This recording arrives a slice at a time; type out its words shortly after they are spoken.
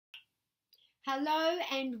Hello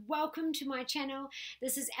and welcome to my channel.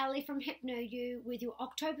 This is Ellie from Hypnoyouellie with your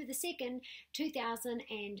October the 2nd,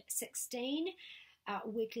 2016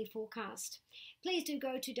 weekly forecast. Please do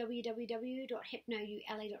go to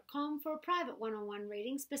www.hypnoyouellie.com for a private one-on-one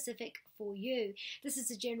reading specific for you. This is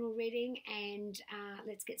a general reading and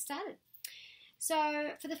let's get started.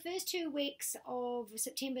 So for the first 2 weeks of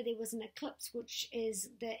September, there was an eclipse, which is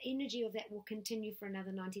the energy of that will continue for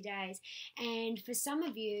another 90 days. And for some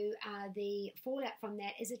of you, the fallout from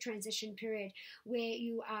that is a transition period where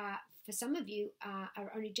you are, for some of you,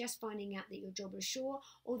 are only just finding out that your job is sure,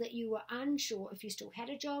 or that you were unsure if you still had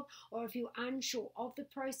a job, or if you were unsure of the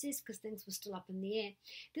process because things were still up in the air.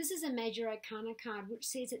 This is a major arcana card, which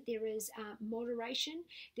says that there is moderation,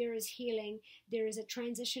 there is healing, there is a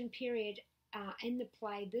transition period in the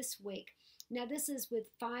play this week. Now this is with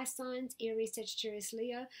fire signs, Aries, Sagittarius,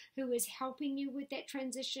 Leo, who is helping you with that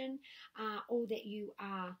transition, or that you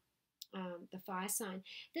are the fire sign.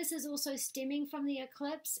 This is also stemming from the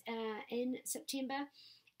eclipse in September,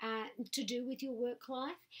 to do with your work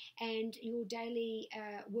life and your daily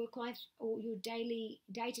work life, or your daily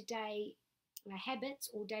day-to-day habits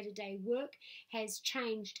or day-to-day work has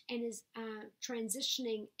changed and is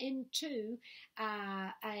transitioning into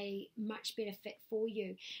a much better fit for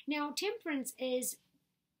you. Now, temperance is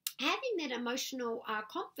having that emotional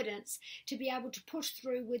confidence to be able to push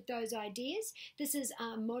through with those ideas. This is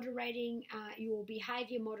moderating your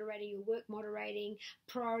behavior, moderating your work, moderating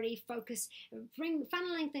priority, focus,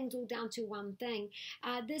 funneling things all down to one thing.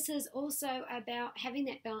 This is also about having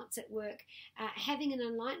that balance at work, having an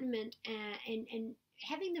enlightenment and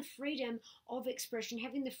having the freedom of expression,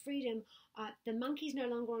 having the freedom, the monkey's no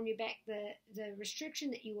longer on your back, the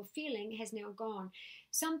restriction that you were feeling has now gone.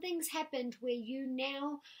 Some things happened where you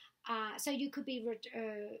now, so you could be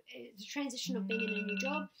the transition of being in a new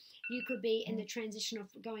job, you could be in the transition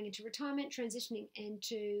of going into retirement, transitioning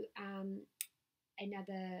into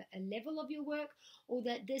another level of your work, or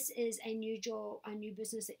that this is a new job, a new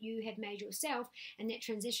business that you have made yourself, and that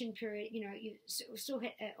transition period, you know, you still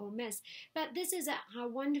hit or miss. But this is a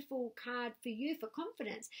wonderful card for you for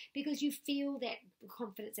confidence, because you feel that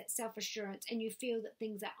confidence, that self-assurance, and you feel that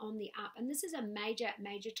things are on the up, and this is a major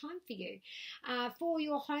time for you. For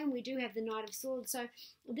your home, we do have the Knight of Swords, so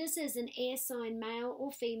this is an air sign, male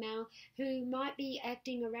or female, who might be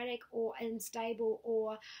acting erratic or unstable,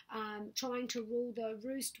 or trying to rule the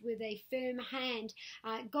roost with a firm hand,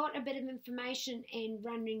 got a bit of information and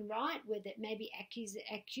running right with it, maybe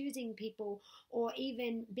accusing people, or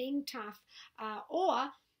even being tough,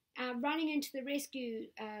 or running into the rescue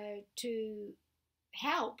to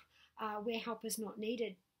help where help is not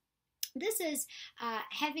needed. This is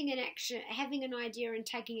having an idea and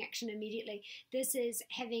taking action immediately. This is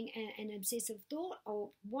having an obsessive thought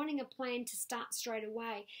or wanting a plan to start straight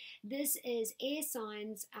away. This is air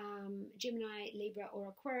signs, Gemini, Libra, or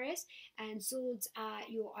Aquarius, and swords are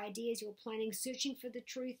your ideas, your planning, searching for the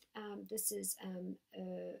truth. This is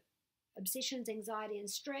obsessions, anxiety and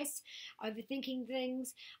stress, overthinking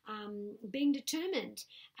things, being determined,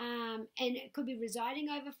 and it could be residing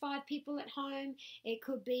over 5 people at home. It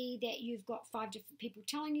could be that you've got 5 different people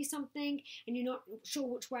telling you something and you're not sure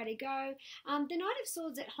which way to go. The Knight of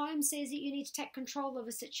Swords at home says that you need to take control of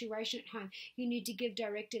a situation at home. You need to give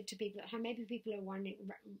directive to people at home. Maybe people are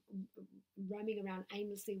roaming around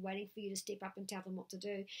aimlessly waiting for you to step up and tell them what to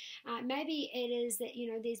do. Maybe it is that, you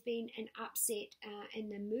know, there's been an upset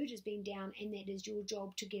and the mood has been down, and that is your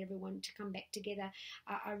job to get everyone to come back together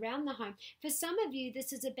around the home. For some of you,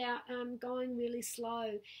 this is about going really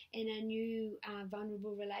slow in a new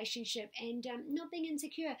vulnerable relationship and not being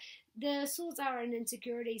insecure. The swords are an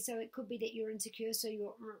insecurity, so it could be that you're insecure, so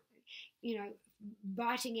you're, you know,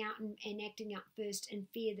 biting out and acting out first in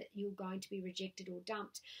fear that you're going to be rejected or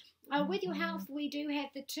dumped. With your health, we do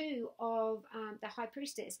have the 2 of the High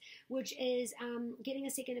Priestess, which is getting a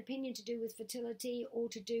second opinion to do with fertility, or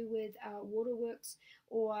to do with waterworks,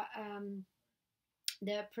 or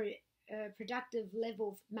the productive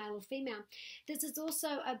level, male or female. This is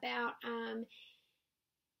also about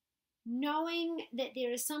knowing that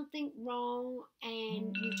there is something wrong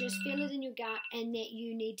and you just feel it in your gut, and that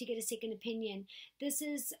you need to get a second opinion. This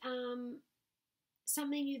is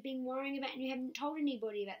something you've been worrying about and you haven't told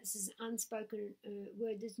anybody about. This is an unspoken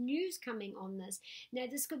word. There's news coming on this. Now,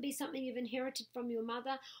 this could be something you've inherited from your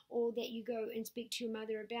mother, or that you go and speak to your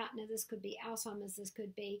mother about. Now, this could be Alzheimer's. This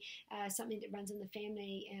could be something that runs in the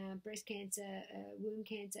family, breast cancer, womb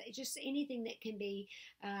cancer. It's just anything that can be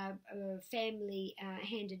family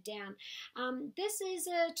handed down. This is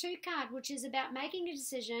a 2 card, which is about making a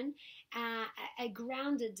decision a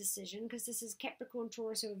grounded decision, because this is Capricorn,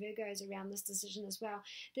 Taurus, or Virgos around this decision as well.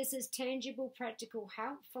 This is tangible, practical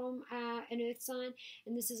help from an earth sign,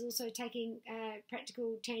 and this is also taking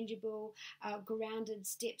practical, tangible, grounded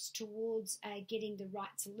steps towards getting the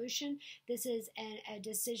right solution. This is a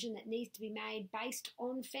decision that needs to be made based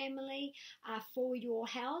on family for your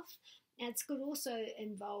health. It could also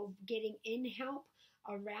involve getting in help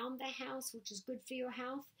around the house, which is good for your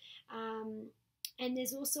health. And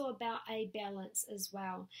there's also about a balance as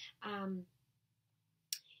well.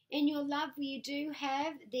 In your love, you do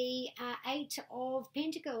have the Eight of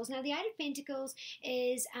Pentacles. Now, the Eight of Pentacles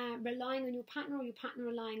is relying on your partner, or your partner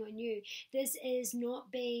relying on you. This is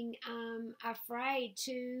not being afraid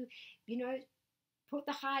to, put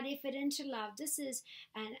the hard effort into love. This is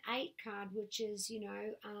an 8 card, which is,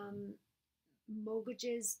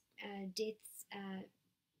 mortgages, deaths,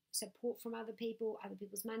 support from other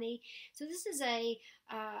people's money. So this is a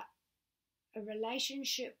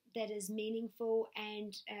relationship that is meaningful,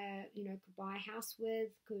 and could buy a house with,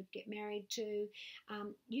 could get married to.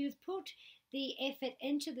 You've put the effort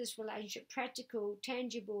into this relationship, practical,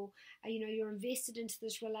 tangible. You're invested into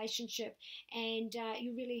this relationship, and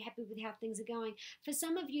you're really happy with how things are going. For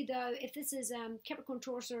some of you, though, if this is Capricorn,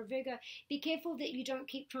 Taurus, or a Virgo, be careful that you don't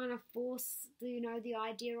keep trying to force the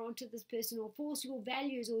idea onto this person, or force your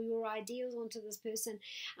values or your ideals onto this person.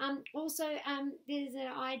 Also, there's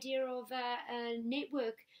an idea of a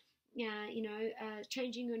network.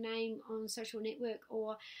 Changing your name on social network,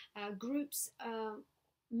 or groups,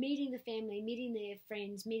 meeting the family, meeting their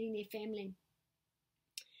friends, meeting their family.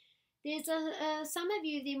 There's some of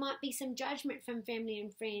you, there might be some judgment from family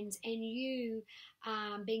and friends, and you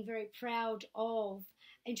being very proud of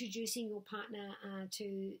introducing your partner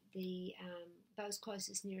to those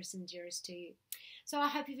closest, nearest and dearest to you. So I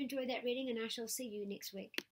hope you've enjoyed that reading, and I shall see you next week.